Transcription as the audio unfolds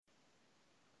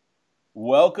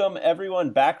Welcome, everyone,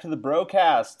 back to the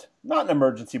broadcast. Not an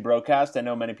emergency broadcast. I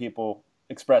know many people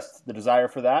expressed the desire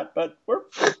for that, but we're,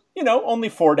 only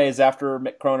 4 days after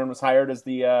Mick Cronin was hired as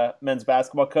the men's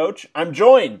basketball coach. I'm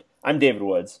David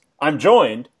Woods. I'm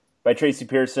joined by Tracy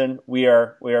Pearson. We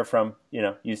are from,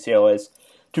 UCLA's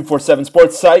 247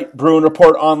 sports site, Bruin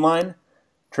Report Online.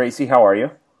 Tracy, how are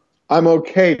you? I'm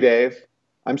okay, Dave.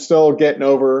 I'm still getting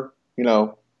over,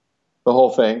 the whole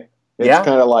thing. It's Yeah?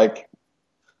 kind of like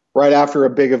right after a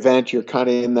big event, you're kind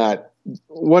of in that,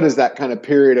 what is that kind of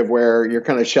period of where you're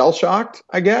kind of shell shocked,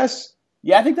 I guess?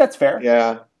 Yeah, I think that's fair.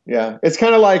 Yeah, yeah. It's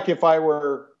kind of like if I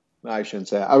were, I shouldn't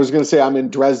say, I was going to say I'm in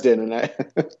Dresden and I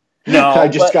No,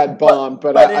 just got bombed,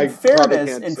 but but I probably can't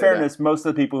in say that. fairness, most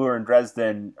of the people who are in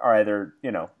Dresden are either,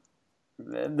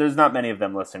 there's not many of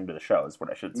them listening to the show, is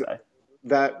what I should say.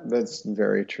 That's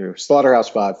very true.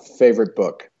 Slaughterhouse-Five, favorite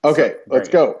book. Okay, let's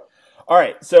go. All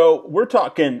right, so we're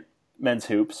talking men's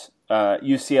hoops.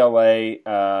 UCLA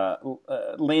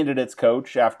landed its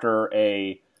coach after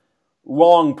a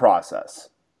long process.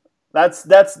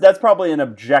 That's probably an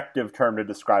objective term to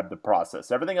describe the process.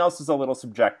 Everything else is a little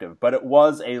subjective, but it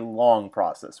was a long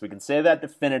process. We can say that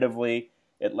definitively.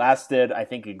 It lasted, I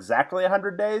think, exactly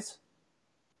 100 days.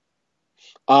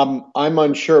 I'm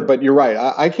unsure, but you're right.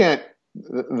 I can't.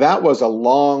 That was a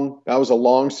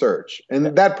long search, and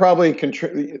that probably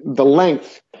the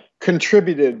length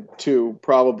contributed to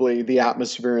probably the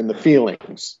atmosphere and the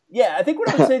feelings. Yeah, I think what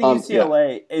I would say to Yeah.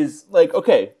 UCLA is like,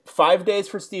 okay, 5 days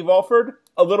for Steve Alford,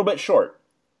 a little bit short.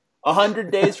 100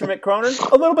 days for Mick Cronin,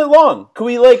 a little bit long. Could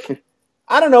we,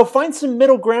 I don't know, find some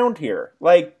middle ground here?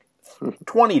 Like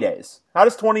 20 days. How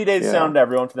does 20 days sound to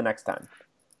everyone for the next time?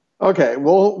 Okay,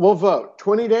 we'll vote.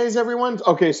 20 days, everyone.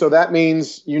 Okay, so that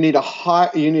means you need to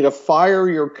fire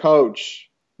your coach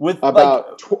With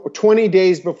about 20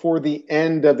 days before the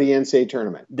end of the NCAA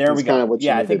tournament. There we go.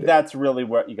 Yeah, I think that's really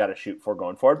what you got to shoot for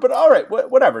going forward. But all right,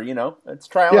 whatever, it's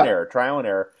trial and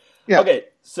error. Yeah. Okay,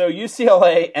 so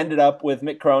UCLA ended up with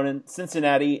Mick Cronin,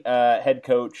 Cincinnati head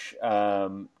coach,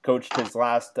 coached his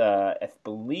last, I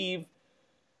believe,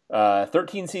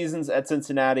 13 seasons at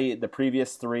Cincinnati, the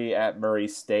previous 3 at Murray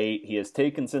State. He has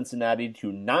taken Cincinnati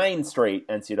to 9 straight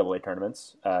NCAA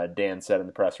tournaments. Dan said in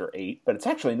the presser 8, but it's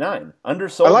actually 9.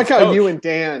 Undersold. I like how you and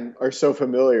Dan are so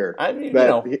familiar. I mean,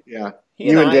 He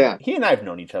and I have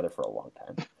known each other for a long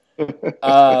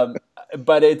time.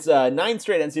 But it's 9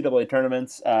 straight NCAA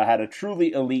tournaments. Had a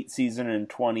truly elite season in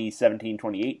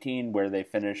 2017-2018 where they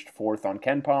finished 4th on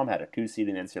KenPom, had a 2 seed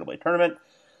in the NCAA tournament.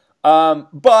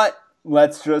 But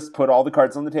let's just put all the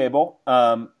cards on the table.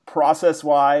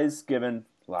 Process-wise, given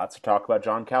lots of talk about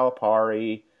John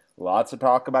Calipari, lots of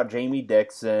talk about Jamie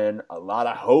Dixon, a lot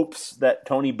of hopes that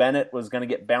Tony Bennett was going to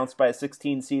get bounced by a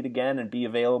 16 seed again and be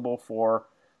available for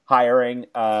hiring.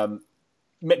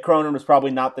 Mick Cronin was probably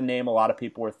not the name a lot of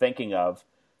people were thinking of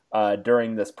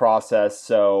during this process.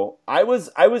 So I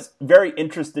was very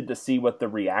interested to see what the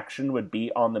reaction would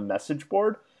be on the message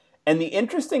board. And the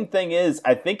interesting thing is,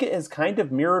 I think it has kind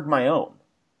of mirrored my own.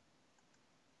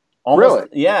 Really?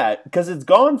 Yeah, because it's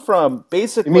gone from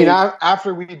basically... You mean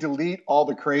after we delete all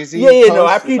the crazy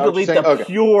after you delete the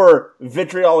pure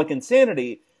vitriolic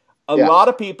insanity, a lot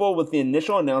of people with the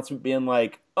initial announcement being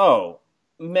like, oh,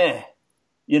 meh,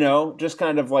 just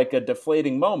kind of like a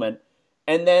deflating moment.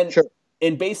 And then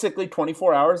in basically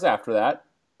 24 hours after that,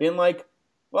 being like,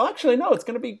 well, actually, no, it's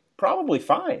going to be probably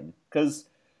fine. Because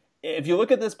if you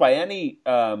look at this by any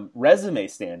resume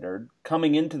standard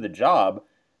coming into the job,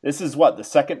 this is the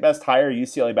second best hire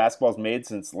UCLA basketball's made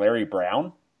since Larry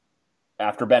Brown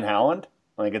after Ben Howland.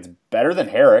 I think it's better than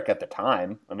Herrick at the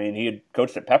time. I mean, he had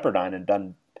coached at Pepperdine and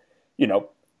done,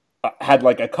 had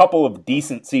like a couple of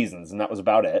decent seasons, and that was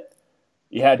about it.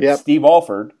 You had Steve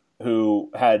Alford,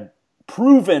 who had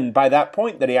proven by that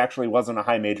point that he actually wasn't a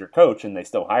high major coach, and they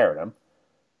still hired him.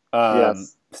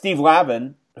 Steve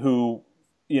Lavin, who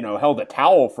held a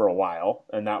towel for a while,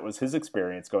 and that was his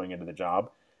experience going into the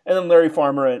job. And then Larry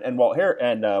Farmer and Walt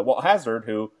Hazzard,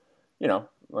 who,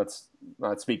 let's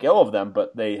not speak ill of them,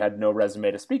 but they had no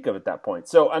resume to speak of at that point.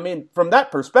 So, I mean, from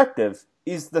that perspective,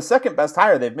 he's the second best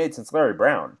hire they've made since Larry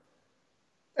Brown.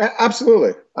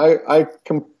 Absolutely. I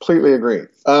completely agree.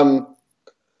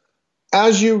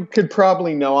 As you could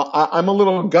probably know, I'm a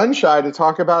little gun shy to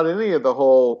talk about any of the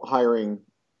whole hiring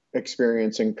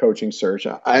experience and coaching search.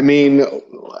 I mean,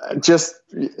 just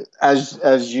as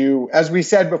we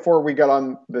said before we got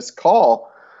on this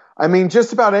call, I mean,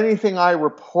 just about anything I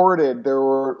reported,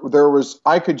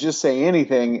 I could just say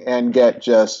anything and get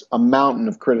just a mountain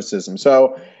of criticism.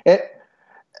 So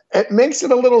it makes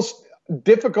it a little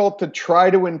difficult to try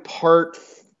to impart,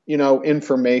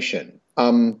 information.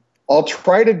 I'll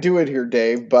try to do it here,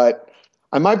 Dave, but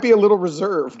I might be a little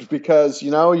reserved because,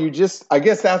 I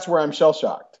guess that's where I'm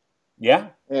shell-shocked. Yeah.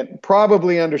 And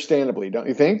probably understandably, don't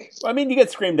you think? I mean, you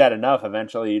get screamed at enough.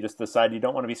 Eventually, you just decide you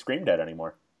don't want to be screamed at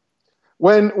anymore.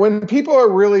 When people are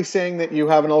really saying that you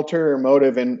have an ulterior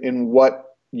motive in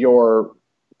what you're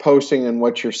posting and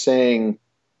what you're saying,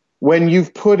 when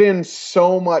you've put in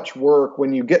so much work,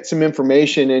 when you get some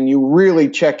information and you really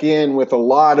check in with a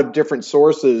lot of different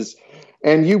sources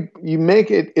and you make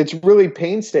it's really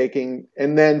painstaking,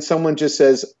 and then someone just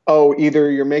says, oh, either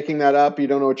you're making that up, you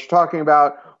don't know what you're talking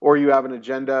about, or you have an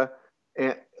agenda.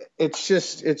 And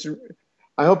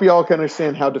I hope you all can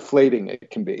understand how deflating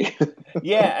it can be.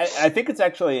 Yeah, I think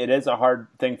it is a hard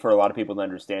thing for a lot of people to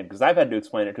understand, because I've had to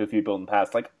explain it to a few people in the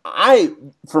past. Like,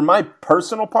 for my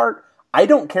personal part, I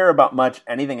don't care about much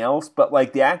anything else, but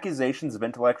like the accusations of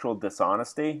intellectual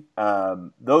dishonesty,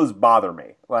 those bother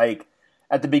me. Like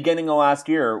at the beginning of last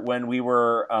year, when we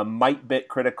were might bit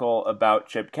critical about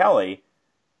Chip Kelly,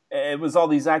 it was all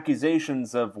these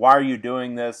accusations of, why are you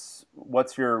doing this?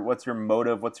 What's your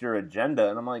motive? What's your agenda?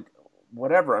 And I'm like,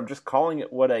 whatever. I'm just calling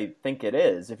it what I think it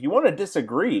is. If you want to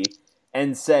disagree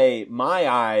and say my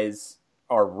eyes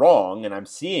are wrong and I'm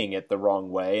seeing it the wrong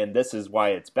way and this is why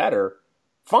it's better,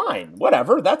 fine,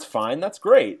 whatever. That's fine. That's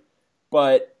great.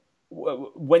 But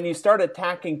when you start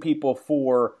attacking people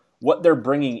for what they're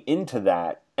bringing into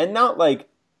that, and not like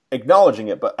acknowledging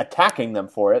it, but attacking them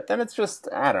for it, then it's just,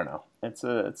 I don't know. It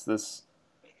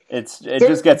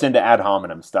just gets into ad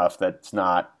hominem stuff that's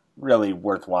not really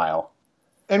worthwhile.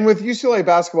 And with UCLA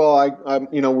basketball,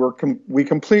 we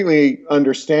completely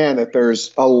understand that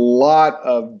there's a lot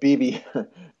of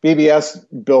BBS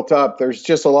built up. There's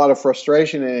just a lot of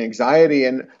frustration and anxiety,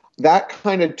 and that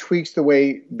kind of tweaks the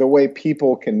way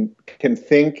people can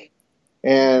think.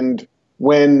 And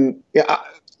when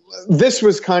this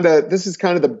is kind of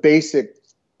the basic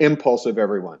impulse of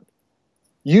everyone.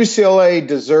 UCLA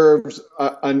deserves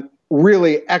a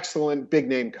really excellent big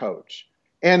name coach.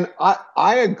 And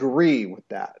I agree with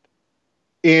that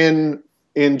in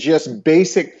just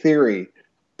basic theory.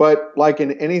 But like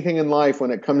in anything in life,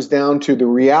 when it comes down to the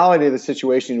reality of the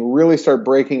situation, you really start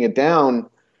breaking it down.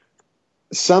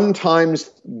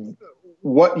 Sometimes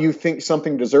what you think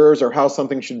something deserves or how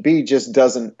something should be just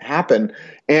doesn't happen.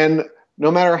 And no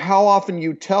matter how often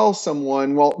you tell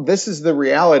someone, well, this is the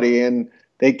reality, and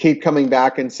they keep coming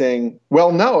back and saying,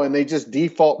 well, no, and they just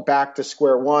default back to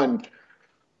square one.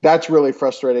 That's really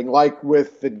frustrating. Like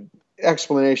with the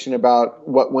explanation about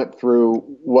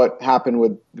what happened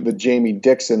with the Jamie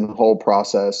Dixon whole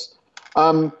process.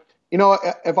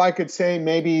 If I could say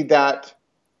maybe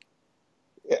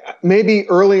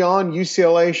early on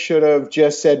UCLA should have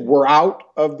just said, we're out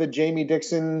of the Jamie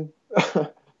Dixon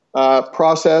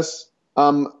process.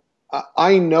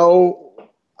 I know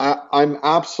I'm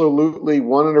absolutely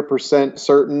 100%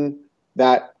 certain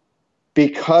that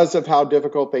because of how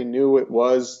difficult they knew it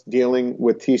was dealing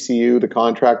with TCU, the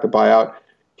contract, the buyout,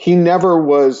 he never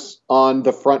was on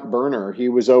the front burner. He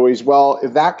was always, well,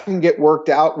 if that can get worked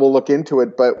out, we'll look into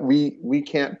it, but we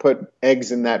can't put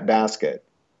eggs in that basket.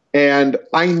 And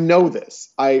I know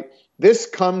this. I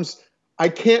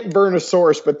can't burn a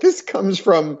source, but this comes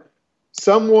from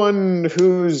someone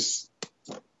who's,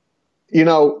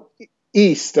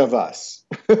 east of us.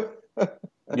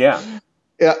 Yeah.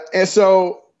 Yeah. And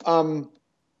so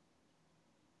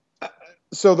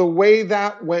the way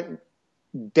that went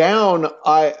down,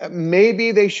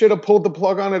 maybe they should have pulled the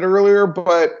plug on it earlier,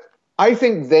 but I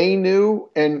think they knew,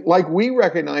 and like we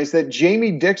recognize that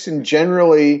Jamie Dixon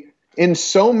generally, in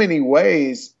so many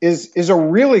ways, is a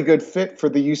really good fit for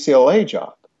the UCLA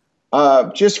job.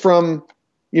 Just from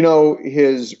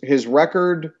his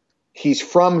record, he's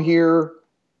from here.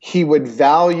 He would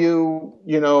value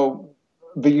the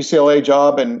UCLA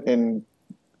job and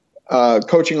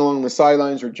coaching along the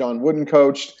sidelines, where John Wooden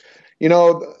coached.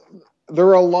 There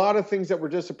are a lot of things that were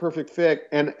just a perfect fit,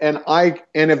 and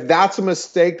if that's a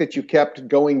mistake that you kept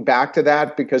going back to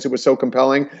that because it was so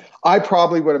compelling, I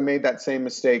probably would have made that same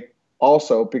mistake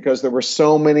also, because there were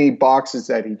so many boxes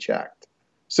that he checked.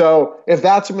 So if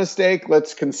that's a mistake,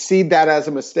 let's concede that as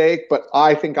a mistake. But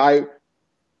I think I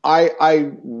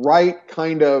write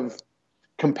kind of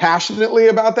compassionately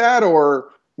about that, or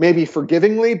maybe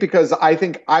forgivingly, because I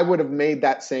think I would have made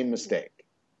that same mistake.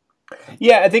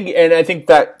 Yeah, I think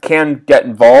that can get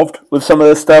involved with some of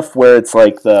this stuff where it's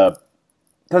like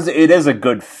because it is a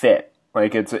good fit.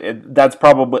 Like that's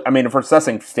probably, if we're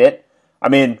assessing fit,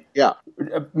 yeah,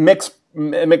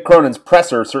 Mick Cronin's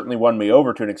presser certainly won me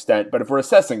over to an extent, but if we're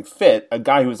assessing fit, a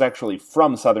guy who's actually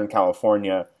from Southern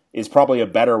California is probably a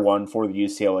better one for the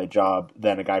UCLA job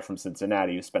than a guy from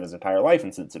Cincinnati who spent his entire life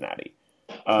in Cincinnati.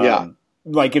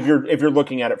 Like if you're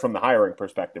looking at it from the hiring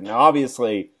perspective. Now,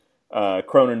 obviously,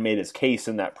 Cronin made his case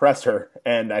in that presser,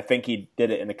 and I think he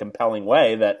did it in a compelling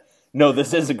way that, no,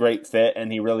 this is a great fit,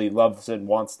 and he really loves and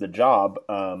wants the job.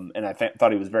 And I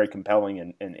thought he was very compelling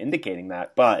in indicating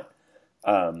that. But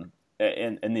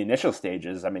in the initial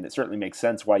stages, I mean, it certainly makes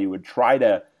sense why you would try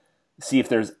to see if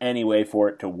there's any way for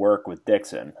it to work with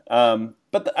Dixon. But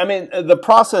the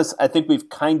process, I think it's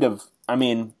kind of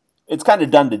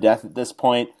done to death at this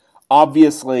point.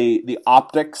 Obviously, the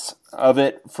optics of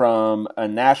it from a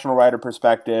national writer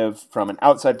perspective, from an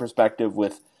outside perspective,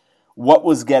 with what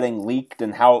was getting leaked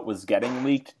and how it was getting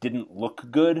leaked didn't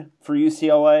look good for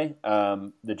UCLA.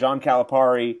 The John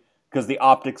Calipari, because the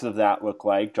optics of that look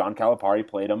like John Calipari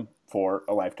played him for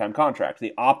a lifetime contract.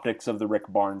 The optics of the Rick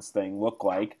Barnes thing look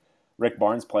like Rick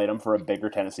Barnes played him for a bigger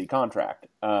Tennessee contract.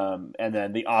 And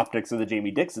then the optics of the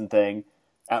Jamie Dixon thing,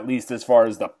 at least as far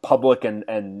as the public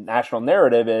and national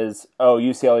narrative, is,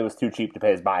 UCLA was too cheap to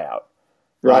pay his buyout.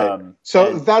 Right.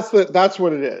 That's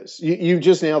what it is. You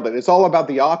just nailed it. It's all about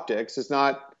the optics. It's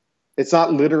not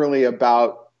literally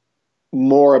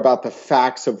more about the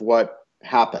facts of what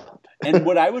happened. And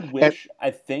what I would wish,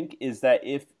 I think, is that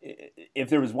if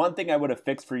there was one thing I would have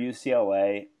fixed for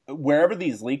UCLA, wherever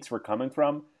these leaks were coming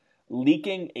from,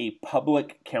 leaking a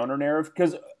public counter narrative,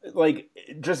 because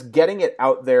just getting it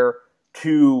out there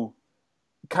to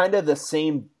kind of the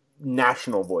same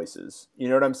national voices. You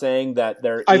know what I'm saying? That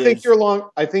there. I think you're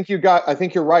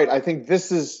right. I think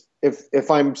this is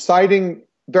if I'm citing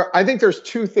there. I think there's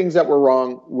two things that were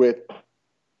wrong with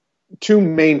two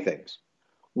main things.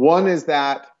 One is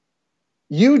that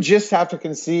you just have to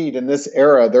concede in this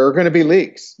era there are going to be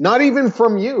leaks. Not even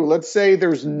from you. Let's say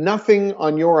there's nothing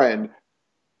on your end.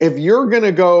 If you're going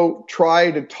to go try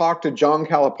to talk to John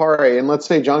Calipari, and let's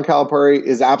say John Calipari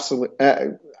is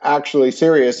actually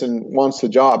serious and wants the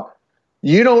job,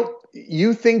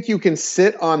 you think you can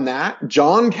sit on that?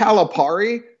 John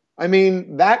Calipari? I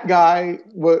mean, that guy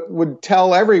would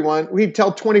tell everyone, he'd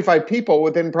tell 25 people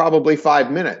within probably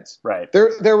 5 minutes. Right.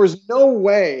 There was no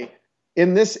way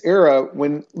in this era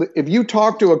if you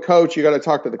talk to a coach, you got to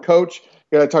talk to the coach,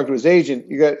 you got to talk to his agent,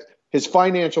 you got his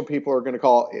financial people are going to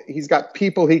call. He's got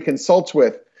people he consults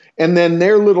with, and then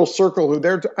their little circle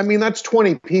that's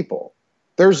 20 people.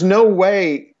 There's no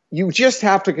way. You just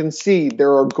have to concede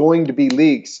there are going to be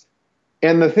leaks.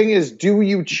 And the thing is, do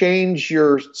you change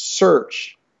your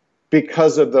search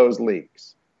because of those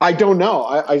leaks? I don't know.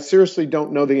 I seriously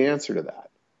don't know the answer to that.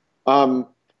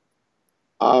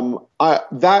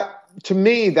 To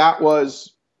me, that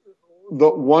was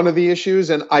one of the issues,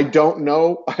 and I don't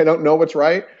know what's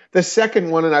right. The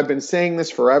second one, and I've been saying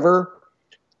this forever,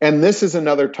 and this is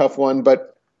another tough one,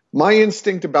 but my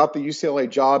instinct about the UCLA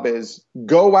job is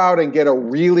go out and get a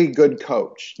really good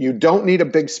coach. You don't need a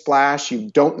big splash. You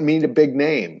don't need a big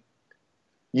name.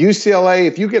 UCLA,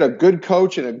 if you get a good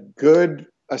coach and a good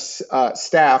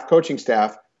coaching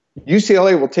staff,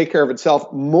 UCLA will take care of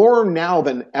itself more now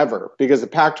than ever because the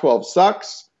Pac-12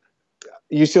 sucks.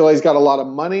 UCLA's got a lot of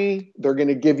money. They're going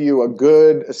to give you a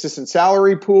good assistant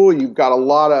salary pool. You've got a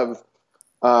lot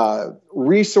of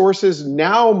resources.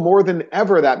 Now more than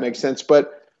ever, that makes sense.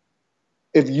 But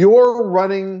if you're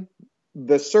running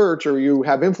the search or you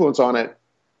have influence on it,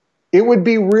 it would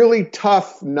be really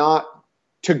tough not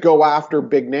to go after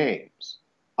big names,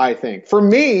 I think. For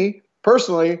me,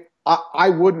 personally, I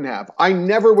wouldn't have. I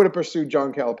never would have pursued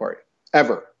John Calipari,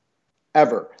 ever.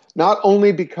 Not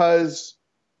only because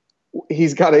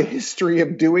he's got a history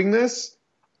of doing this.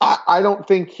 I don't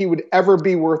think he would ever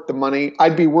be worth the money.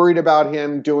 I'd be worried about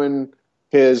him doing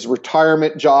his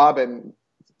retirement job and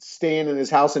staying in his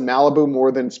house in Malibu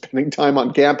more than spending time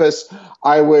on campus.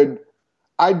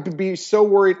 I'd be so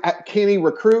worried. Can he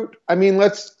recruit? I mean,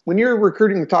 when you're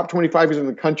recruiting the top 25 in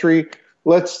the country,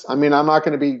 I'm not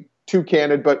going to be too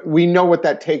candid, but we know what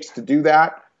that takes to do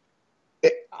that.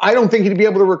 I don't think he'd be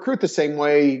able to recruit the same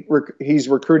way he's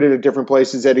recruited at different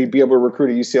places that he'd be able to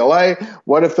recruit at UCLA.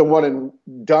 What if the one and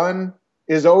done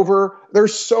is over?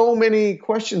 There's so many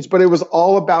questions, but it was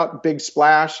all about big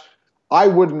splash. I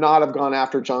would not have gone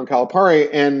after John Calipari,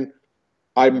 and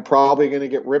I'm probably going to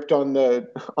get ripped on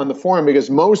the forum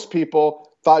because most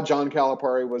people thought John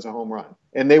Calipari was a home run,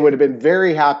 and they would have been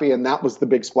very happy, and that was the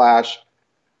big splash.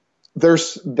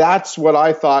 That's what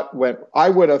I thought went. I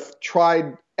would have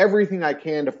tried everything I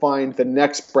can to find the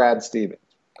next Brad Stevens.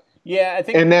 Yeah, I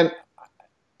think. And then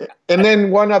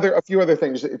a few other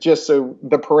things, just so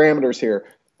the parameters here.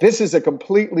 This is a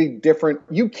completely different.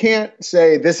 You can't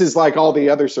say this is like all the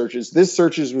other searches. This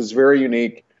searches was very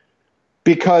unique.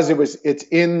 because it's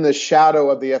in the shadow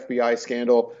of the FBI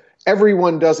scandal.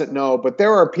 Everyone doesn't know, but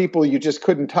there are people you just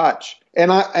couldn't touch.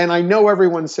 And I know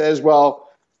everyone says, well,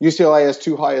 UCLA has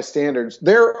too high of standards.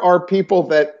 There are people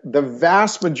that the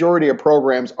vast majority of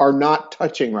programs are not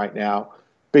touching right now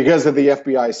because of the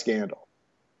FBI scandal.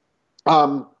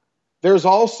 There's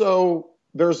also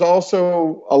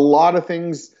a lot of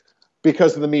things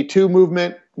because of the Me Too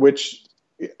movement,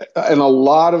 and a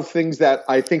lot of things that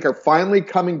I think are finally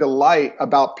coming to light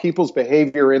about people's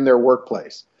behavior in their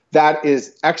workplace. That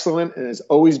is excellent and has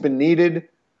always been needed.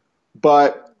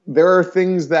 But there are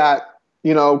things that,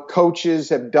 coaches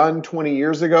have done 20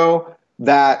 years ago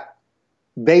that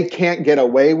they can't get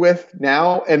away with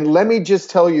now. And let me just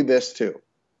tell you this too.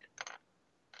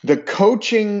 The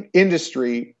coaching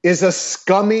industry is a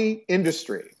scummy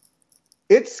industry.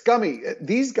 It's scummy.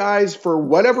 These guys, for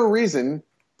whatever reason,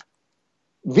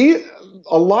 there's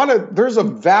a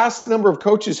vast number of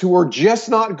coaches who are just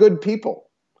not good people.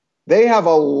 They have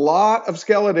a lot of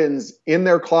skeletons in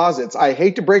their closets. I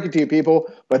hate to break it to you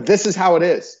people, but this is how it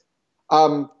is.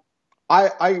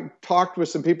 I talked with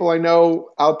some people I know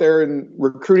out there in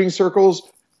recruiting circles,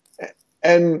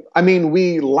 and I mean,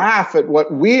 we laugh at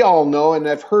what we all know and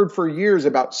have heard for years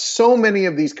about so many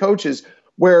of these coaches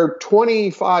where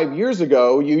 25 years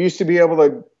ago, you used to be able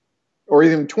to, or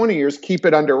even 20 years, keep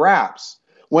it under wraps.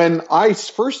 When I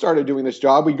first started doing this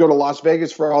job, we'd go to Las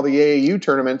Vegas for all the AAU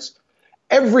tournaments.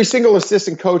 Every single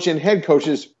assistant coach and head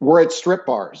coaches were at strip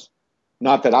bars.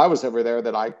 Not that I was ever there,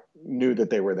 that I knew that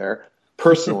they were there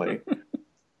personally.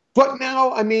 But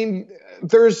now, I mean,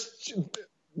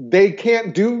 they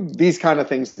can't do these kind of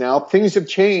things now. Things have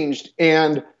changed,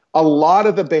 and a lot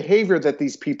of the behavior that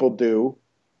these people do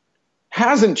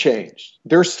hasn't changed.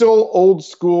 They're still old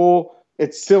school.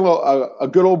 It's still a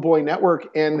good old boy network,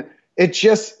 and it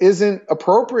just isn't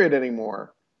appropriate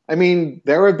anymore. I mean,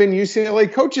 there have been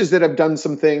UCLA coaches that have done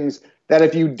some things that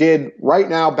if you did right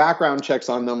now background checks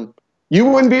on them, you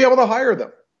wouldn't be able to hire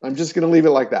them. I'm just going to leave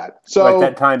it like that. So, like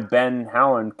that time Ben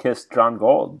Howland kissed John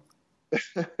Gold.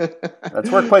 That's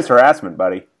workplace harassment,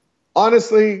 buddy.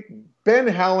 Honestly, Ben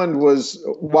Howland was,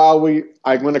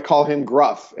 I'm going to call him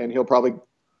gruff, and he'll probably,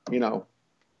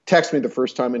 text me the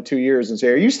first time in 2 years and say,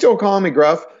 are you still calling me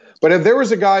gruff? But if there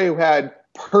was a guy who had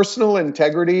personal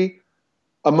integrity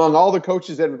among all the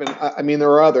coaches that have been, I mean,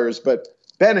 there are others, but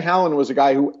Ben Howland was a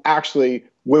guy who actually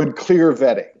would clear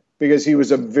vetting because he was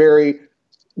a very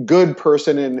good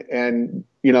person and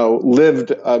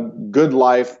lived a good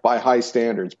life by high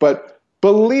standards. But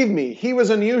believe me, he was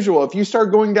unusual. If you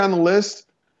start going down the list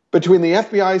between the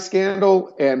FBI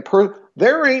scandal and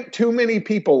there ain't too many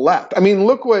people left. I mean,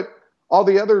 look what all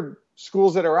the other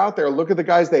schools that are out there, look at the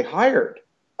guys they hired.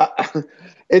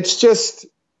 It's just,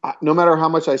 no matter how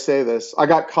much I say this, I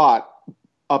got caught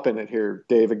up in it here,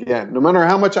 Dave, again. No matter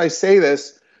how much I say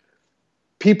this,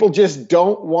 people just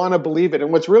don't want to believe it.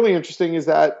 And what's really interesting is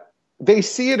that they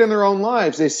see it in their own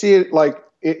lives. They see it like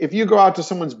if you go out to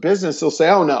someone's business, they'll say,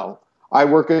 oh, no, I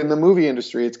work in the movie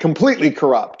industry. It's completely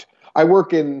corrupt. I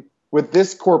work with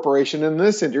this corporation in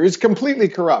this industry. It's completely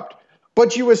corrupt.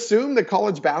 But you assume that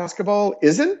college basketball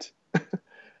isn't?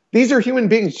 These are human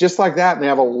beings just like that, and they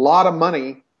have a lot of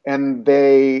money, and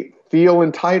they feel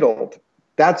entitled.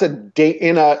 That's in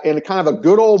a kind of a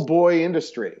good old boy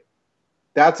industry.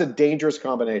 That's a dangerous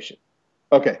combination.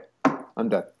 Okay, I'm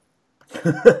done.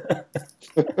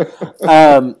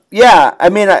 Yeah, I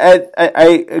mean,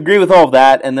 I agree with all of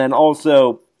that, and then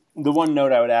also the one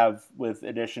note I would have with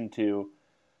addition to,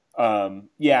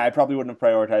 I probably wouldn't have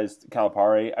prioritized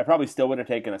Calipari. I probably still would have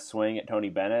taken a swing at Tony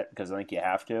Bennett because I think you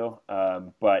have to.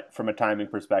 But from a timing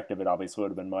perspective, it obviously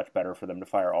would have been much better for them to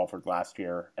fire Alford last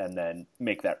year and then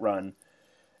make that run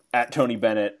at Tony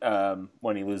Bennett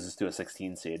when he loses to a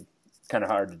 16 seed. Kind of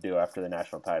hard to do after the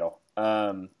national title.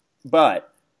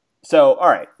 So, all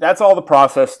right, that's all the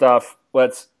process stuff.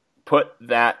 Let's put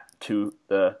that to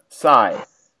the side.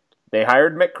 They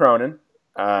hired Mick Cronin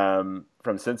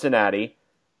from Cincinnati.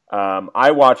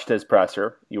 I watched his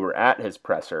presser. You were at his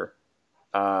presser.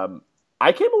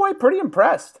 I came away pretty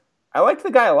impressed. I liked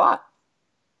the guy a lot.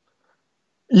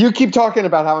 You keep talking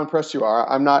about how impressed you are.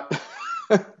 I'm not,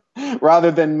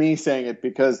 rather than me saying it,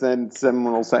 because then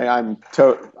someone will say I'm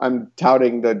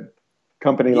touting the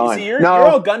company line. See, you're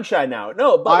all gun shy now.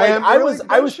 No, but I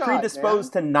was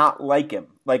predisposed man. To not like him.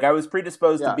 Like I was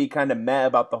predisposed to be kind of meh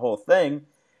about the whole thing,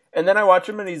 and then I watch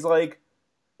him and he's like.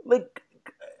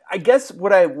 I guess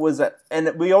what I was,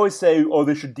 and we always say, oh,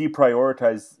 they should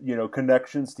deprioritize,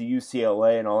 connections to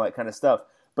UCLA and all that kind of stuff.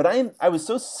 But I was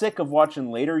so sick of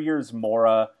watching later years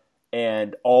Mora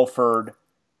and Alford,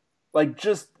 like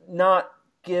just not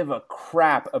give a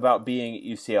crap about being at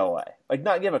UCLA. Like,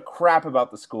 not give a crap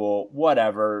about the school,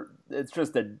 whatever. It's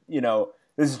just this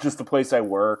is just the place I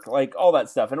work, like all that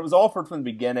stuff. And it was all from the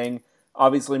beginning.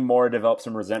 Obviously, Mora developed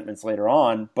some resentments later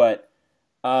on, but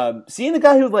seeing the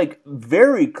guy who like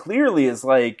very clearly is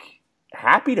like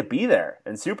happy to be there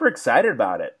and super excited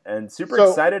about it and super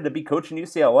excited to be coaching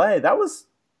UCLA, that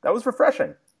was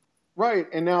refreshing. Right.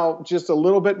 And now just a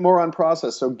little bit more on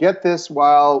process. So get this,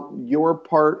 while you're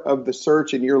part of the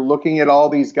search and you're looking at all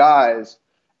these guys,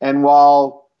 and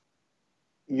while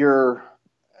your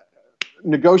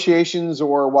negotiations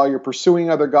or while you're pursuing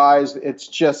other guys, it's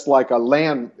just like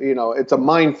it's a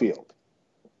minefield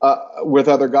with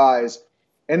other guys.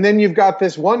 And then you've got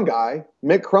this one guy,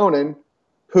 Mick Cronin,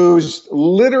 who's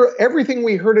literally everything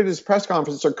we heard at his press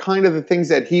conference are kind of the things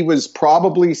that he was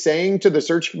probably saying to the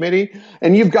search committee.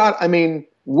 And you've got, I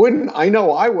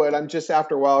know I would. I'm just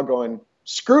after a while going,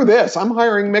 screw this. I'm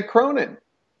hiring Mick Cronin.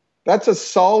 That's a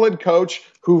solid coach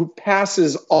who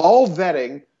passes all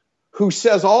vetting, who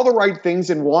says all the right things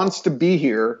and wants to be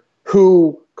here,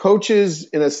 who coaches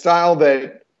in a style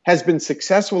that has been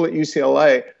successful at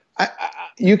UCLA.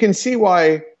 You can see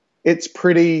why he's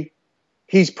pretty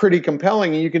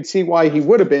compelling, and you can see why he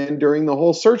would have been during the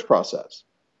whole search process.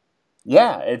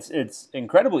 Yeah, it's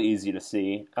incredibly easy to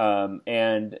see.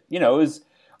 And, it was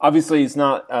obviously it's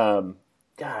not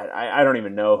I don't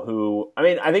even know who. I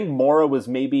mean, I think Mora was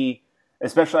maybe,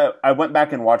 especially I went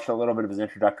back and watched a little bit of his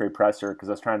introductory presser because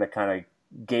I was trying to kind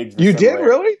of gauge the You did,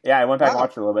 really? Yeah, I went back and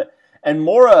watched it a little bit. And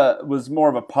Mora was more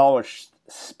of a polished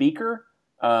speaker.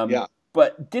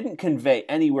 But didn't convey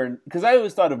anywhere, because I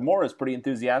always thought of Mora as pretty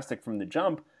enthusiastic from the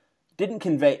jump, didn't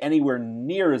convey anywhere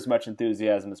near as much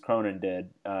enthusiasm as Cronin did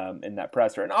in that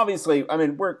presser. And obviously, I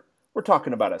mean, we're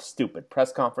talking about a stupid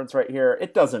press conference right here.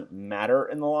 It doesn't matter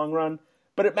in the long run,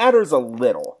 but it matters a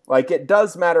little. Like, it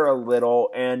does matter a little,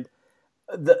 and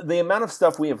the amount of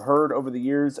stuff we have heard over the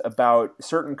years about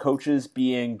certain coaches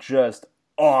being just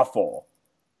awful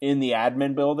in the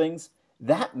admin buildings,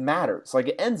 that matters. Like,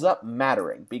 it ends up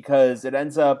mattering because it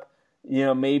ends up,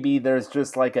 maybe there's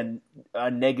just like a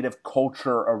negative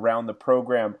culture around the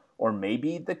program, or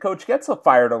maybe the coach gets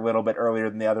fired a little bit earlier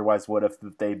than they otherwise would if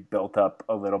they built up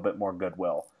a little bit more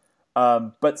goodwill.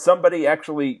 But somebody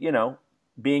actually,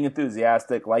 being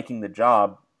enthusiastic, liking the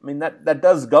job, I mean, that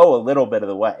does go a little bit of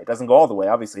the way. It doesn't go all the way.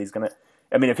 Obviously,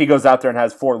 if he goes out there and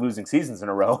has 4 losing seasons in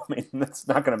a row, I mean, that's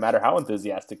not going to matter how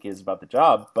enthusiastic he is about the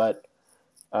job, but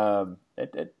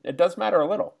it does matter a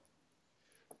little.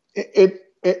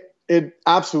 It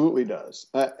absolutely does.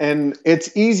 And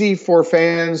it's easy for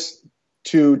fans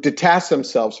to detach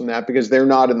themselves from that because they're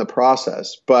not in the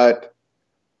process. But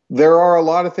there are a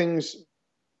lot of things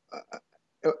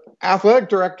athletic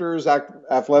directors,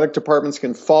 athletic departments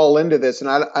can fall into this.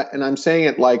 And I'm saying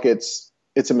it like it's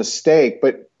a mistake,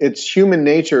 but it's human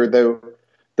nature.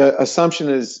 The assumption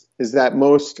is that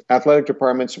most athletic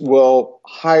departments will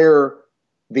hire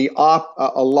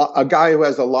a guy who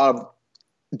has a lot of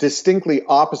distinctly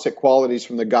opposite qualities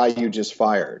from the guy you just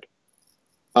fired.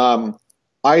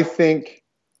 I think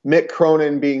Mick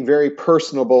Cronin being very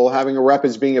personable, having a rep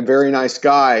as being a very nice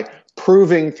guy,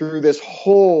 proving through this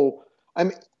whole,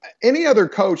 any other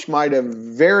coach might have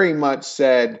very much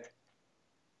said,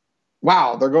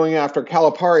 wow, they're going after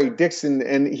Calipari, Dixon,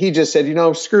 and he just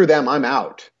said, screw them, I'm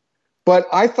out. But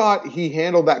I thought he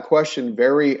handled that question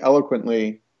very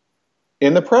eloquently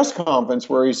in the press conference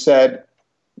where he said,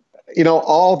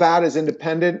 all that is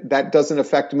independent. That doesn't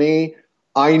affect me.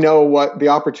 I know what the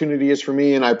opportunity is for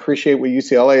me, and I appreciate what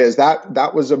UCLA is.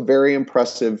 That was a very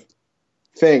impressive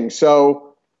thing.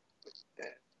 So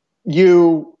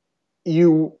you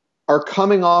are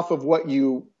coming off of what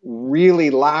you really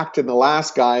lacked in the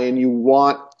last guy, and you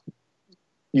want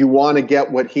to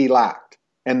get what he lacked.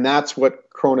 And that's what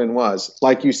Cronin was.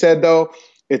 Like you said, though,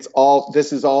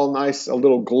 this is all nice, a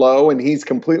little glow, and he's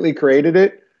completely created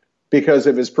it because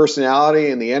of his personality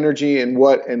and the energy and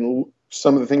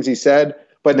some of the things he said.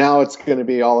 But now it's going to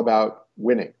be all about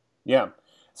winning. Yeah.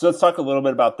 So let's talk a little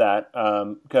bit about that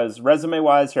because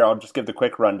resume-wise here, I'll just give the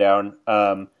quick rundown.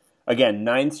 Again,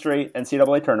 9 straight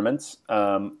NCAA tournaments.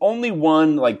 Only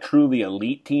one truly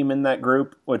elite team in that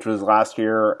group, which was last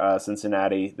year,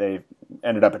 Cincinnati. They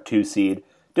ended up a 2 seed.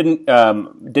 Didn't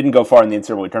go far in the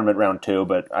NCAA tournament round 2,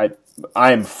 but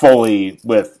I am fully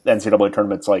with NCAA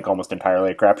tournaments almost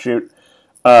entirely a crapshoot.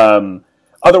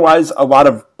 Otherwise, a lot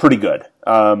of pretty good.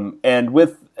 And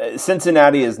with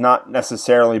Cincinnati is not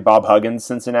necessarily Bob Huggins'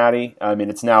 Cincinnati. I mean,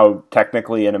 it's now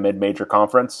technically in a mid-major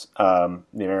conference, the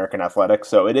American Athletics.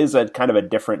 So it is a kind of a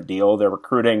different deal. They're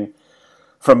recruiting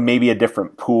from maybe a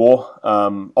different pool.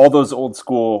 All those old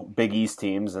school Big East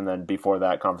teams, and then before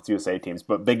that Conference USA teams,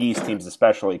 but Big East teams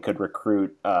especially could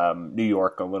recruit New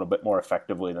York a little bit more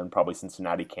effectively than probably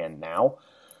Cincinnati can now.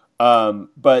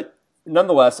 But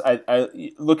nonetheless, I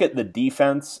look at the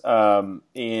defense.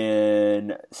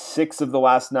 In 6 of the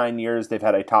last 9 years, they've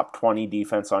had a top 20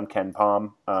 defense on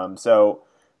KenPom. So,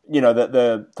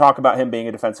 the talk about him being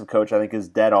a defensive coach, I think, is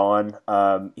dead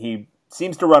on. He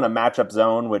seems to run a matchup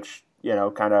zone, which,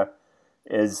 kind of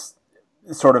is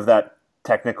sort of that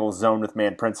technical zone with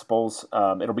man principles.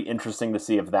 It'll be interesting to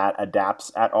see if that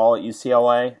adapts at all at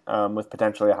UCLA with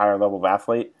potentially a higher level of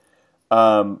athlete.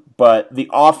 But the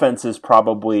offense is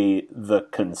probably the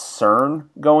concern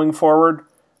going forward.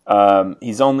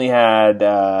 He's only had,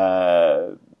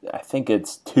 I think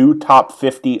it's 2 top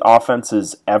 50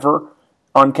 offenses ever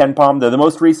on KenPom. They're the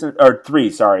most recent, or 3,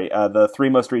 sorry, the 3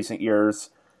 most recent years,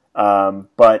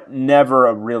 but never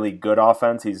a really good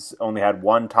offense. He's only had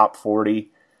 1 top 40.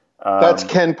 That's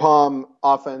KenPom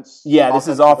offense. Yeah, this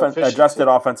is adjusted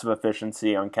offensive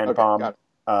efficiency on KenPom.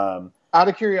 Okay, out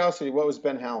of curiosity, what was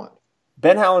Ben Howland?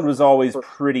 Ben Howland was always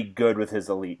pretty good with his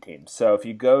elite team. So if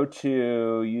you go to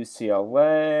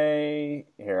UCLA,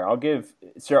 here I'll give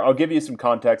you some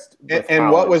context.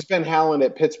 And what was Ben Howland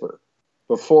at Pittsburgh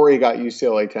before he got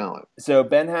UCLA talent? So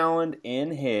Ben Howland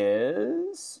in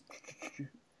his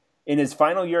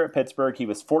final year at Pittsburgh, he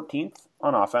was 14th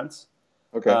on offense.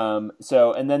 Okay.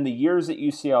 And then the years at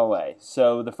UCLA.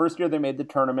 So the first year they made the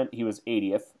tournament, he was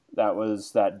 80th. That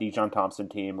was that Dijon Thompson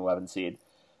team, 11 seed.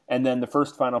 And then the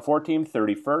first Final Four team,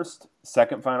 31st.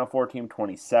 Second Final Four team,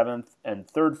 27th. And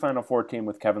third Final Four team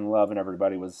with Kevin Love and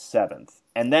everybody was 7th.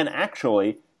 And then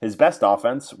actually, his best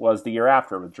offense was the year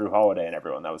after with Drew Holiday and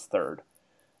everyone. That was 3rd.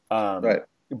 Right.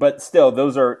 But still,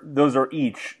 those are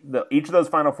each of those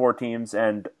Final Four teams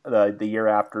and the year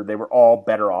after, they were all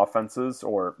better offenses,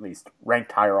 or at least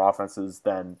ranked higher offenses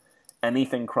than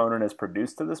anything Cronin has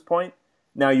produced to this point.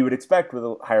 Now, you would expect with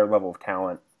a higher level of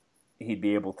talent, he'd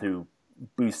be able to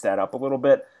boost that up a little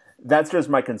bit. That's just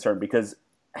my concern, because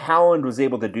Howland was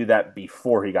able to do that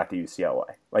before he got to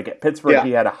UCLA. Like at Pittsburgh,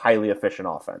 He had a highly efficient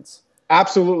offense.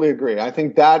 Absolutely agree. I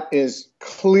think that is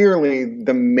clearly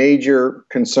the major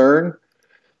concern.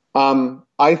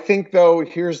 I think, though,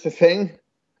 here's the thing.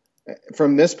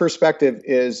 From this perspective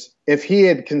is if he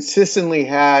had consistently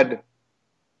had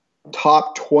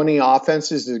top 20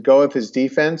 offenses to go with his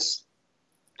defense,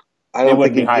 I don't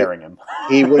think he'd be hiring him.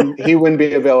 He wouldn't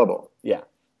be available. Yeah.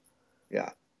 Yeah.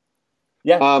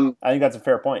 I think that's a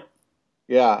fair point.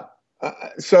 Yeah.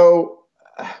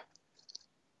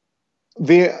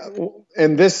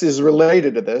 And this is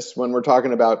related to this when we're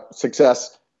talking about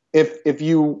success. If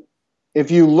you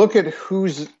look at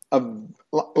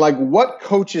what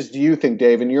coaches do you think,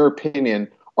 Dave, in your opinion,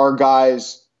 are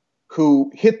guys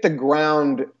who hit the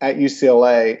ground at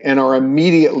UCLA and are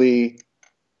immediately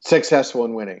successful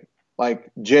in winning?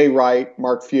 Like Jay Wright,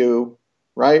 Mark Few,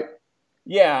 right?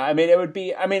 Yeah, it would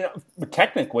be,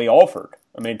 technically Alford.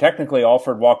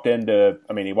 Alford walked in and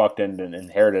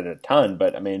inherited a ton,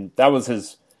 but that was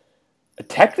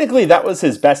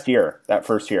his best year, that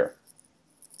first year.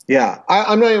 Yeah,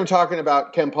 I'm not even talking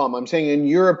about KenPom. I'm saying, in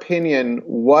your opinion,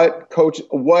 what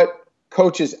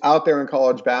coaches out there in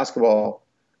college basketball?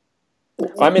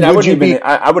 I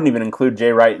wouldn't even include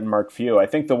Jay Wright and Mark Few. I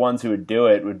think the ones who would do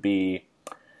it would be,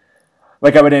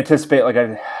 like, I would anticipate, like, I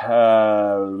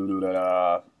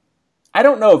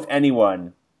don't know if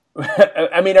anyone.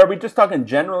 Are we just talking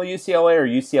general UCLA or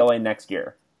UCLA next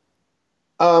year?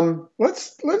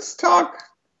 Let's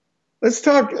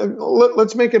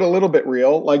make it a little bit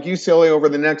real. Like UCLA over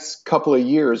the next couple of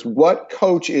years, what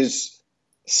coach is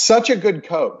such a good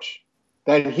coach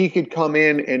that he could come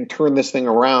in and turn this thing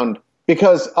around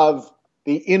because of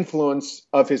the influence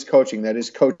of his coaching, that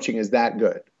his coaching is that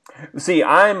good? See,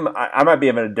 I might be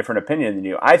of a different opinion than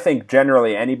you. I think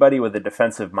generally anybody with a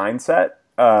defensive mindset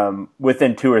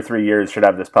within 2 or 3 years should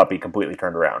have this puppy completely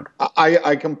turned around.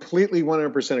 I completely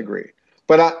 100% agree.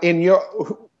 But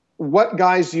what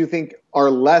guys do you think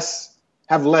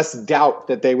have less doubt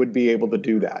that they would be able to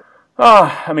do that?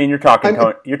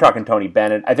 You're talking Tony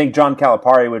Bennett. I think John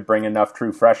Calipari would bring enough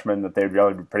true freshmen that they'd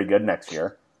really be pretty good next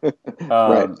year.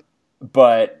 Right.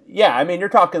 But yeah, you're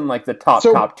talking like the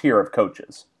top tier of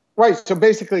coaches. Right. So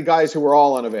basically guys who were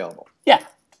all unavailable. Yeah.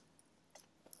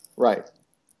 Right.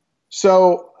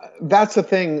 So that's the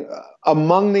thing.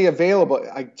 Among the available,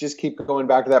 I just keep going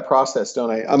back to that process, don't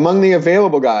I? Among the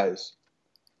available guys,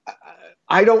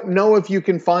 I don't know if you're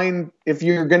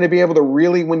going to be able to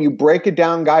really, when you break it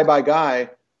down guy by guy,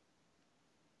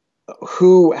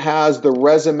 who has the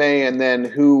resume and then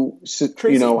who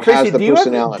Tracy, has the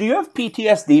personality. Do you have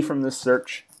PTSD from this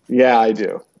search? Yeah, I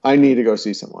do. I need to go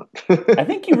see someone. I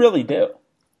think you really do.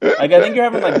 Like, I think you're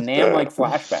having like Nam-like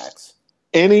flashbacks.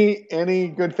 Any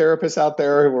good therapists out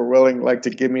there who are willing to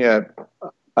give me a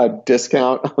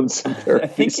discount on some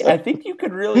therapy? I think you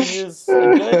could really use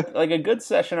a good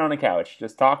session on a couch,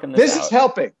 just talking this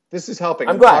out. This is helping.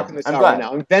 I'm glad. Talking this out right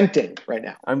now. I'm venting right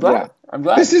now. I'm glad. Yeah. I'm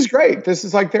glad. This is great. This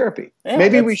is like therapy. Yeah,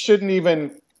 maybe we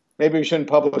shouldn't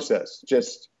publish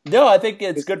this. No, I think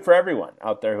it's good for everyone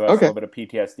out there who has a little bit of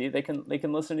PTSD. They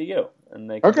can listen to you and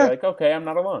they can be like, okay, I'm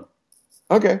not alone.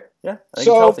 Okay. Yeah.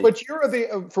 So, but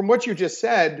from what you just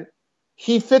said,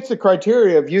 he fits the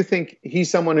criteria of you think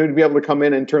he's someone who'd be able to come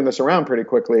in and turn this around pretty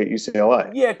quickly at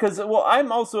UCLA. Yeah, because,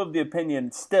 I'm also of the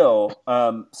opinion still.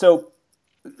 So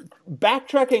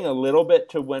backtracking a little bit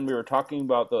to when we were talking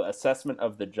about the assessment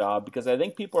of the job, because I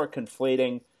think people are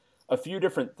conflating a few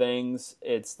different things.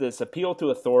 It's this appeal to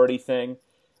authority thing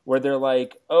where they're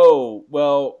like, oh,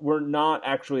 well, we're not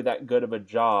actually that good of a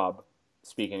job,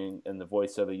 speaking in the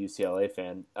voice of a UCLA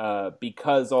fan,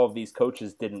 because all of these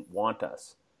coaches didn't want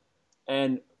us.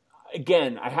 And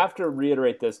again, I have to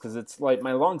reiterate this because it's like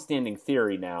my longstanding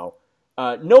theory now.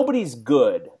 Nobody's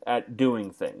good at doing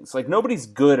things. Like, nobody's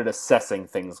good at assessing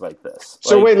things like this.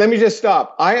 So wait, let me just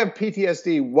stop. I have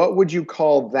PTSD. What would you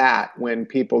call that when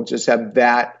people just have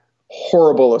that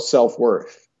horrible of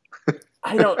self-worth?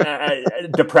 I don't.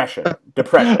 Depression.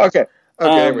 Okay,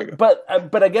 there we go.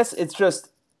 But I guess it's just,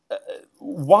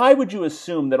 why would you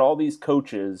assume that all these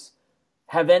coaches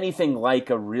have anything like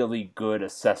a really good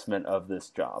assessment of this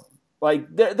job?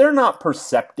 Like, they're not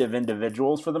perceptive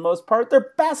individuals for the most part.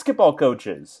 They're basketball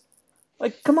coaches.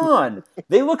 Like, come on.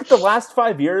 They look at the last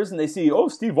 5 years and they see, oh,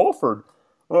 Steve Alford,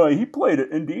 he played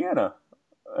at Indiana.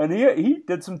 And he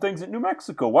did some things at New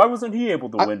Mexico. Why wasn't he able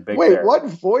to win big there? What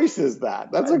voice is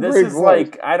that? That's a great voice. This is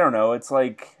like, I don't know. It's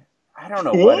like, I don't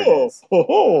know what it is.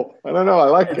 I don't know. I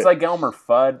like it. It's like Elmer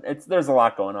Fudd. There's a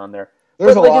lot going on there.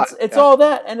 There's a lot. It's all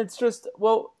that, and it's just,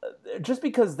 just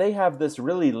because they have this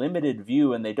really limited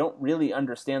view and they don't really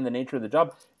understand the nature of the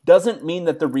job doesn't mean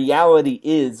that the reality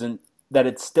is and that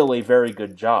it's still a very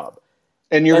good job.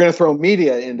 And you're going to throw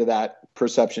media into that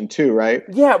perception too, right?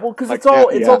 Yeah, well, because it's all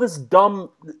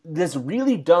this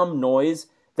really dumb noise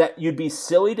that you'd be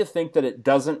silly to think that it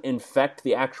doesn't infect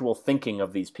the actual thinking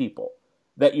of these people.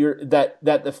 That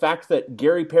the fact that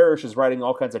Gary Parrish is writing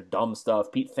all kinds of dumb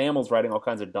stuff, Pete Thamel's writing all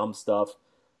kinds of dumb stuff,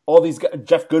 all these guys,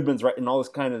 Jeff Goodman's writing all this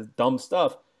kind of dumb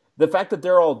stuff. The fact that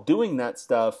they're all doing that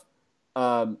stuff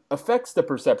affects the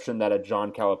perception that a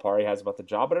John Calipari has about the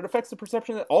job, but it affects the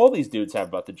perception that all these dudes have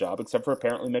about the job, except for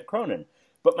apparently Mick Cronin.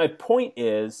 But my point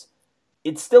is,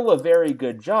 it's still a very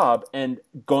good job, and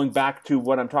going back to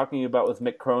what I'm talking about with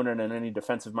Mick Cronin and any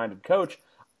defensive-minded coach,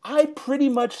 I pretty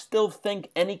much still think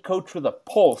any coach with a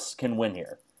pulse can win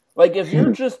here. Like, if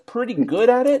you're just pretty good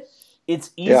at it,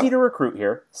 it's easy to recruit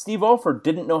here. Steve Alford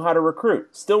didn't know how to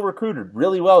recruit. Still recruited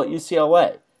really well at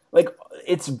UCLA. Like,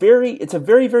 it's a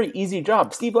very, very easy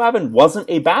job. Steve Lavin wasn't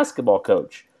a basketball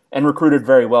coach and recruited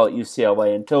very well at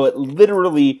UCLA until it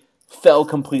literally fell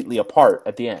completely apart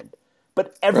at the end.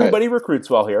 But everybody recruits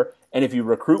well here, and if you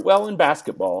recruit well in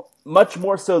basketball, much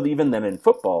more so even than in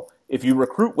football, if you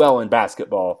recruit well in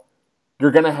basketball,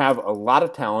 you're going to have a lot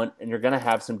of talent and you're going to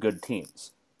have some good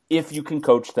teams if you can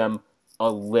coach them a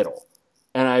little.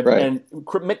 And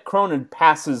Mick Cronin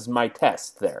passes my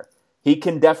test there. He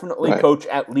can definitely coach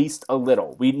at least a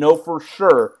little. We know for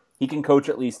sure he can coach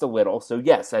at least a little. So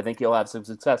yes, I think he'll have some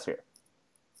success here.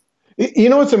 You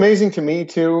know what's amazing to me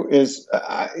too is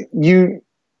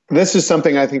this is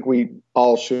something I think we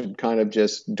all should kind of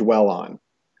just dwell on.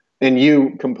 And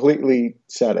you completely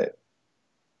said it.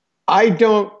 I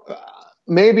don't,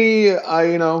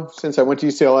 since I went to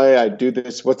UCLA, I do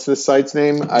this, what's this site's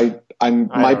name? I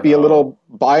might be a little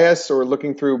biased or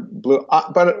looking through blue,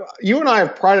 but you and I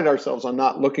have prided ourselves on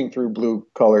not looking through blue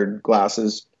colored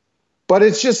glasses. But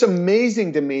it's just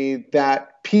amazing to me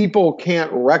that people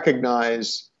can't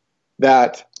recognize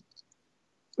that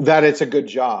it's a good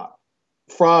job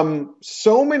from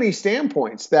so many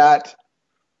standpoints, that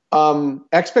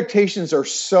expectations are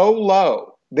so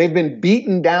low. They've been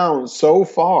beaten down so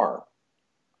far.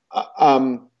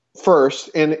 First,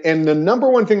 and the number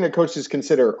one thing that coaches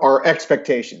consider are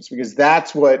expectations, because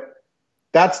that's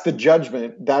the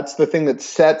judgment. That's the thing that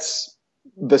sets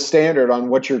the standard on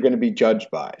what you're going to be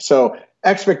judged by. So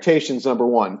expectations, number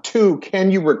one. Two, can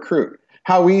you recruit?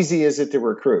 How easy is it to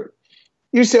recruit?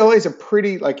 UCLA is a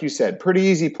pretty, like you said, pretty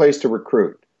easy place to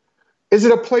recruit. Is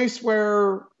it a place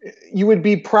where you would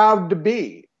be proud to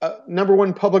be? Number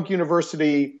one public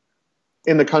university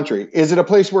in the country? Is it a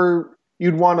place where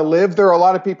you'd want to live? There are a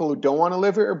lot of people who don't want to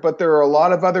live here, but there are a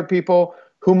lot of other people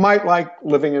who might like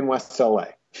living in West LA.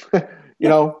 You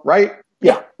know, right?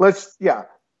 Yeah.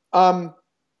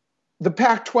 The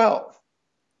Pac-12.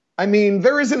 I mean,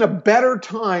 there isn't a better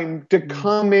time to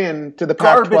come in to the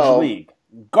Pac-12. Garbage league.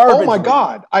 Oh my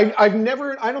God. I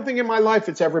don't think in my life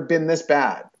it's ever been this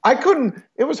bad.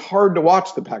 It was hard to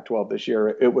watch the Pac-12 this year.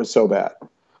 It was so bad.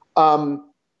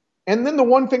 And then the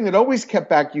one thing that always kept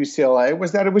back UCLA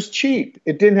was that it was cheap.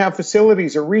 It didn't have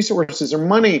facilities or resources or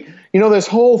money. You know, this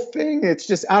whole thing, it's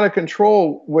just out of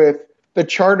control with the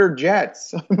charter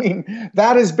jets. I mean,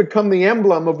 that has become the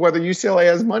emblem of whether UCLA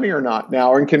has money or not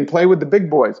now and can play with the big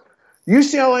boys.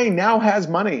 UCLA now has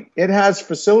money. It has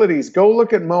facilities. Go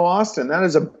look at Mo Austin. That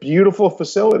is a beautiful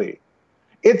facility.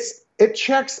 It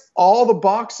checks all the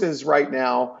boxes right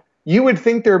now. You would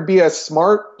think there'd be a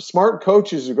smart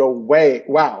coaches who go,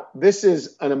 wow, this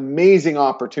is an amazing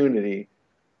opportunity.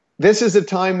 This is a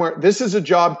time where this is a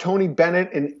job Tony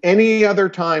Bennett and any other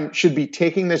time should be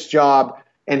taking this job,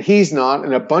 and he's not,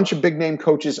 and a bunch of big name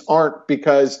coaches aren't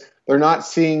because they're not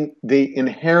seeing the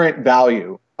inherent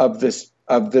value of this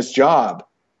job.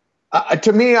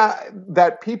 To me,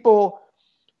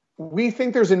 we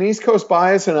think there's an East Coast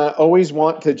bias, and I always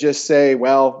want to just say,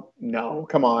 well, no,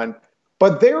 come on.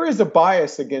 But there is a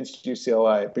bias against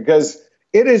UCLA because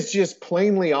it is just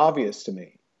plainly obvious to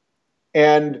me.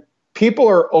 And people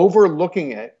are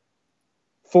overlooking it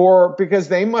because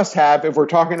they must have, if we're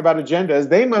talking about agendas,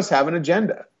 they must have an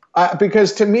agenda.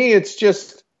 Because to me,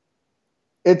 it's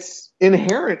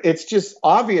inherent. It's just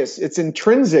obvious. It's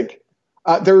intrinsic.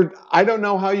 I don't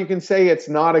know how you can say it's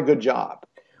not a good job.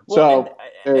 Well,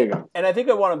 there you go. And I think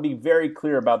I want to be very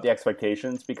clear about the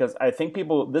expectations because I think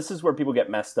this is where people get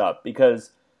messed up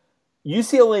because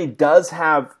UCLA does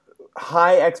have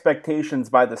high expectations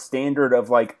by the standard of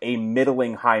like a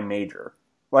middling high major.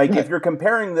 Like if you're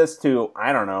comparing this to,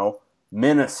 I don't know,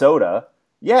 Minnesota,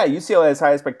 yeah, UCLA has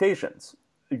high expectations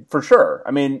for sure.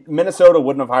 I mean, Minnesota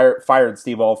wouldn't have fired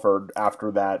Steve Alford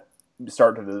after that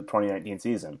start to the 2019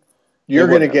 season. You're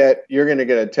going to get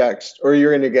a text, or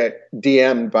you're going to get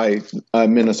DM'd by a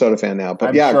Minnesota fan now.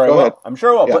 But go ahead. I'm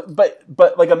sure I will. Yeah.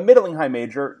 But like a middling high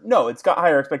major, no, it's got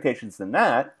higher expectations than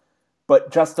that.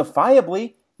 But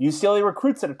justifiably, UCLA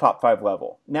recruits at a top 5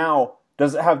 level. Now,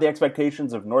 does it have the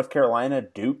expectations of North Carolina,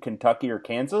 Duke, Kentucky, or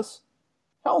Kansas?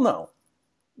 Hell no.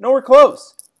 Nowhere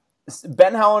close.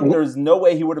 Ben Howland, there's no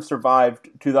way he would have survived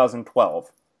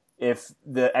 2012 if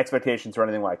the expectations were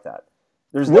anything like that.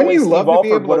 There's no way Steve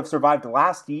Alford would have survived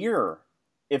last year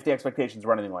if the expectations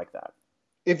were anything like that.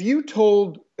 If you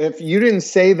didn't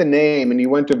say the name and you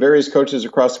went to various coaches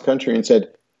across the country and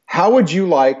said, how would you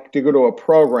like to go to a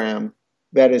program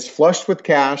that is flushed with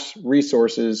cash,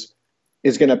 resources,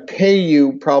 is going to pay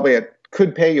you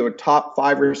could pay you a top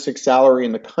 5 or 6 salary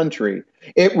in the country.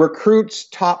 It recruits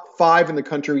top 5 in the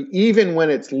country even when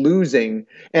it's losing,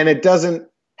 and it doesn't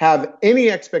have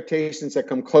any expectations that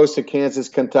come close to Kansas,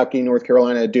 Kentucky, North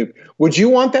Carolina, Duke. Would you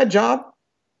want that job?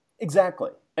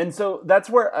 Exactly. And so that's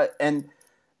where, and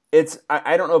it's,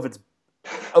 I don't know if it's,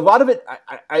 a lot of it,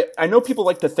 I know people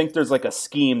like to think there's like a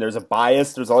scheme, there's a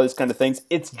bias, there's all these kind of things.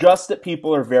 It's just that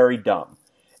people are very dumb.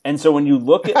 And so when you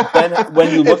look at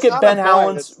Ben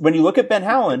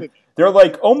Howland, they're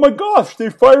like, oh my gosh, they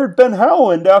fired Ben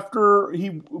Howland after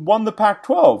he won the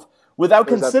Pac-12 without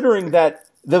considering that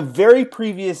the very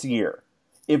previous year,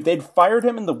 if they'd fired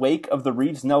him in the wake of the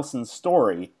Reeves Nelson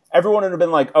story, everyone would have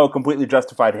been like, oh, completely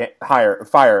justified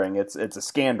firing. It's a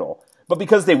scandal. But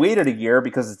because they waited a year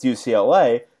because it's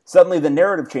UCLA, suddenly the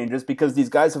narrative changes because these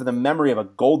guys have the memory of a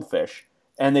goldfish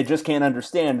and they just can't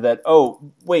understand that, oh,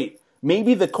 wait,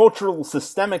 maybe the cultural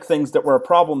systemic things that were a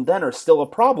problem then are still a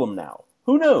problem now.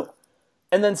 Who knew?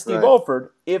 And then Steve Alford,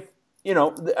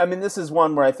 this is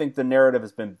one where I think the narrative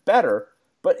has been better,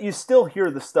 but you still hear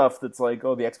the stuff that's like,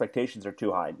 oh, the expectations are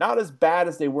too high. Not as bad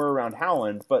as they were around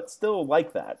Howland, but still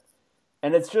like that.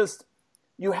 And it's just,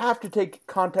 you have to take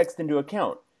context into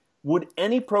account. Would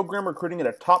any program recruiting at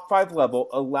a top 5 level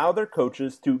allow their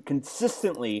coaches to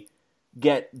consistently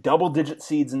get double-digit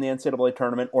seeds in the NCAA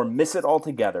tournament or miss it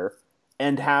altogether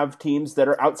and have teams that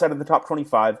are outside of the top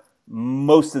 25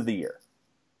 most of the year?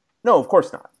 No, of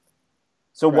course not.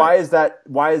 So why is that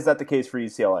the case for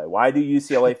UCLA? Why do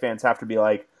UCLA fans have to be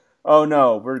like, oh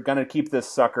no, we're going to keep this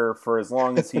sucker for as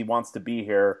long as he wants to be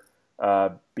here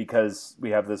because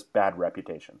we have this bad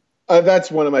reputation?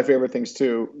 That's one of my favorite things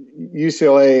too.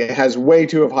 UCLA has way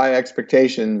too high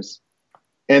expectations.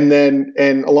 And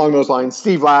along those lines,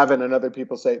 Steve Lavin and other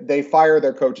people say they fire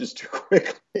their coaches too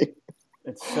quickly.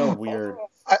 It's so weird.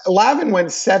 Lavin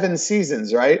went 7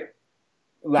 seasons, right?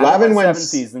 Lavin went 7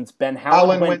 seasons. Ben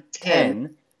Howland went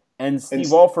 10. And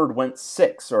Steve Alford went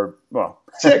 6 or, well.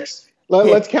 6.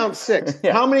 Let's count 6.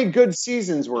 Yeah. How many good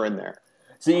seasons were in there?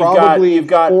 So you've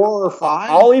got 4 or 5?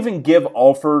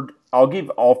 I'll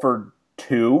give Alford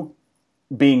 2,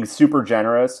 being super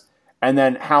generous. And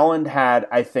then Howland had,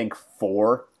 I think,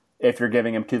 4, if you're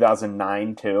giving him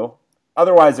 2009 too.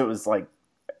 Otherwise, it was like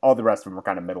all the rest of them were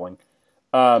kind of middling.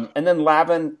 And then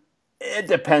Lavin, it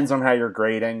depends on how you're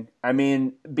grading. I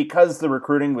mean, because the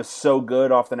recruiting was so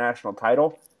good off the national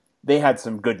title, they had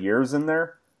some good years in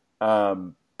there.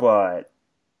 But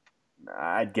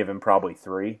I'd give him probably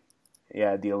 3.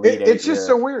 Yeah, the Elite Eight. It's just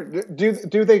so weird.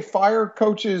 Do they fire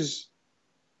coaches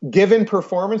given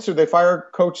performance? Do they fire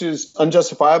coaches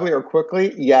unjustifiably or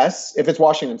quickly? Yes. If it's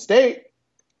Washington State,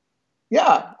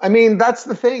 yeah. I mean, that's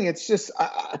the thing. It's just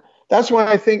that's why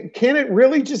I think, can it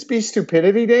really just be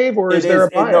stupidity, Dave, or is there a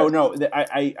bias? No.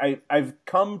 I've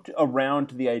come around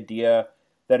to the idea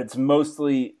that it's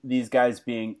mostly these guys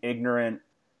being ignorant,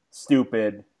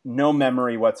 stupid, no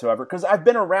memory whatsoever. Because I've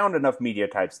been around enough media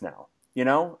types now, you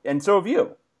know, and so have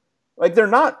you. Like, they're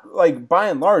not, like, by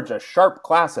and large, a sharp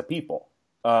class of people,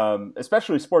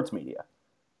 especially sports media.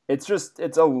 It's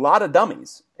a lot of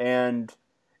dummies, and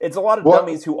it's a lot of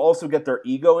dummies who also get their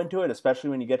ego into it, especially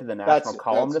when you get to the national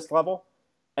columnist level,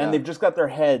 and they've just got their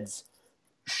heads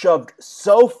shoved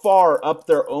so far up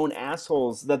their own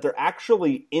assholes that they're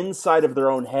actually inside of their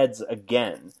own heads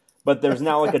again, but there's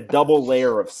now like a double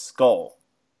layer of skull.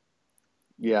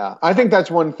 Yeah, I think that's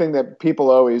one thing that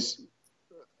people always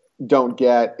don't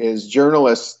get is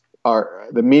journalists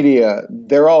the media,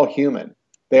 they're all human.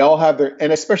 They all have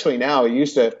and especially now, it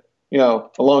used to, a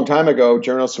long time ago,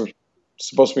 journalists were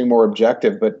supposed to be more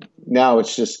objective, but now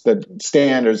it's just the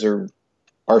standards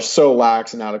are so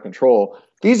lax and out of control.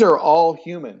 These are all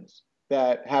humans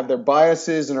that have their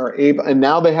biases and are able, and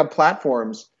now they have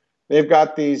platforms. They've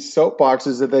got these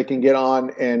soapboxes that they can get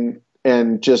on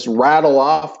and just rattle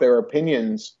off their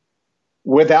opinions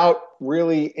without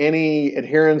really any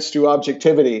adherence to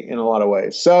objectivity in a lot of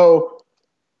ways. So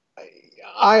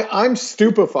I'm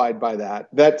stupefied by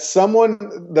that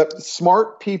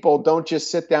smart people don't just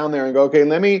sit down there and go,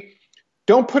 okay,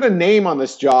 don't put a name on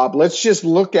this job. Let's just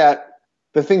look at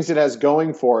the things it has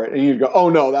going for it. And you go, oh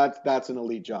no, that's an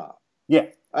elite job. Yeah.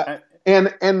 And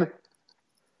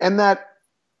that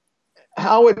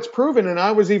how it's proven. And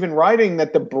I was even writing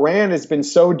that the brand has been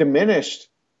so diminished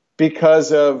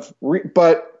because of,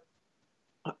 but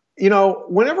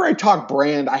whenever I talk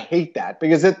brand, I hate that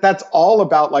because that's all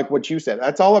about, like what you said,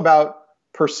 that's all about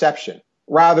perception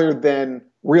rather than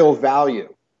real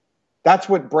value. That's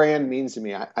what brand means to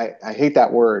me. I hate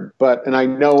that word, and I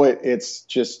know it's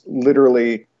just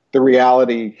literally the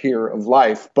reality here of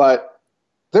life. But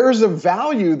there's a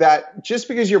value that just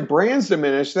because your brand's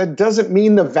diminished, that doesn't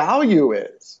mean the value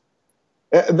is.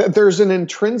 There's an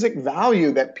intrinsic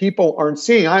value that people aren't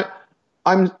seeing.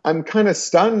 I'm kind of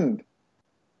stunned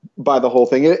by the whole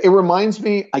thing. It reminds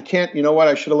me, I should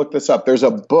have looked this up. There's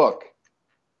a book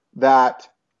that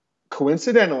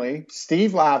coincidentally,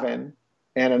 Steve Lavin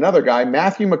and another guy,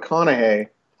 Matthew McConaughey,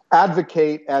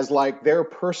 advocate as like their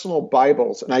personal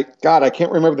Bibles. And I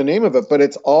can't remember the name of it, but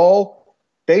it's all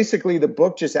basically the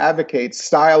book just advocates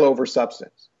style over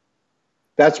substance.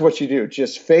 That's what you do.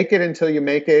 Just fake it until you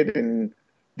make it. And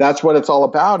that's what it's all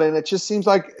about. And it just seems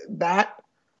like that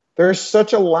there's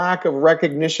such a lack of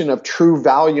recognition of true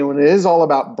value. And it is all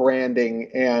about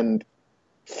branding and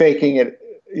faking it,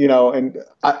 and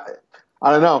I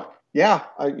don't know. Yeah,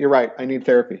 you're right. I need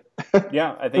therapy.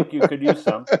 Yeah, I think you could use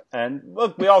some. And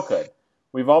look, we all could.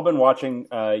 We've all been watching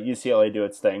UCLA do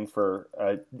its thing for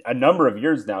a number of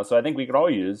years now, so I think we could all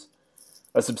use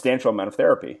a substantial amount of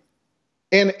therapy.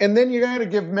 And then you got to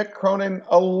give Mick Cronin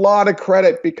a lot of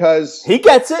credit because he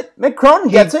gets it. Mick Cronin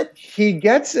gets it. He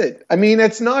gets it. I mean,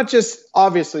 it's not just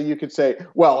obviously you could say,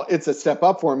 well, it's a step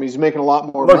up for him. He's making a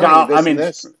lot more money.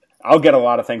 I'll get a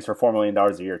lot of things for $4 million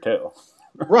a year too.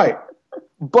 Right.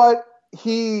 But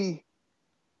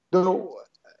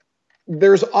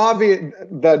there's obvious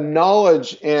the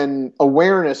knowledge and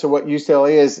awareness of what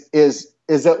UCLA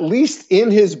is at least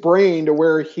in his brain to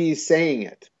where he's saying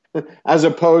it, as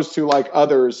opposed to like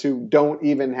others who don't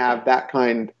even have that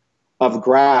kind of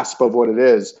grasp of what it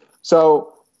is.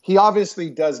 So he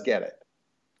obviously does get it,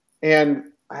 and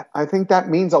I think that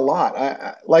means a lot.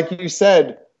 Like you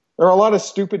said, there are a lot of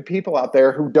stupid people out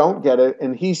there who don't get it,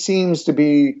 and he seems to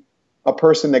be a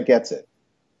person that gets it.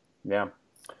 Yeah.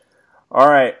 All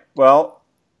right. Well,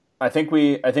 I think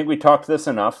we talked this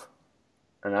enough.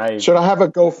 And should I have a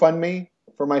GoFundMe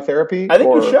for my therapy? I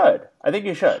think you should. I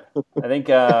think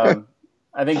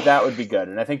that would be good,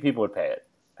 and I think people would pay it.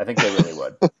 I think they really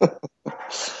would.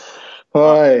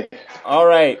 All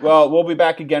right. Well, we'll be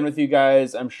back again with you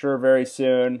guys, I'm sure, very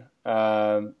soon.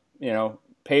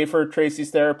 Pay for Tracy's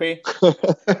therapy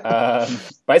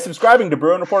by subscribing to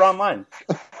Bruin Report Online.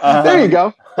 There you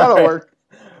go. That'll work.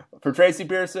 For Tracy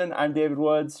Pearson, I'm David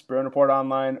Woods, Bruin Report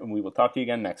Online, and we will talk to you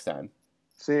again next time.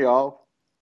 See y'all.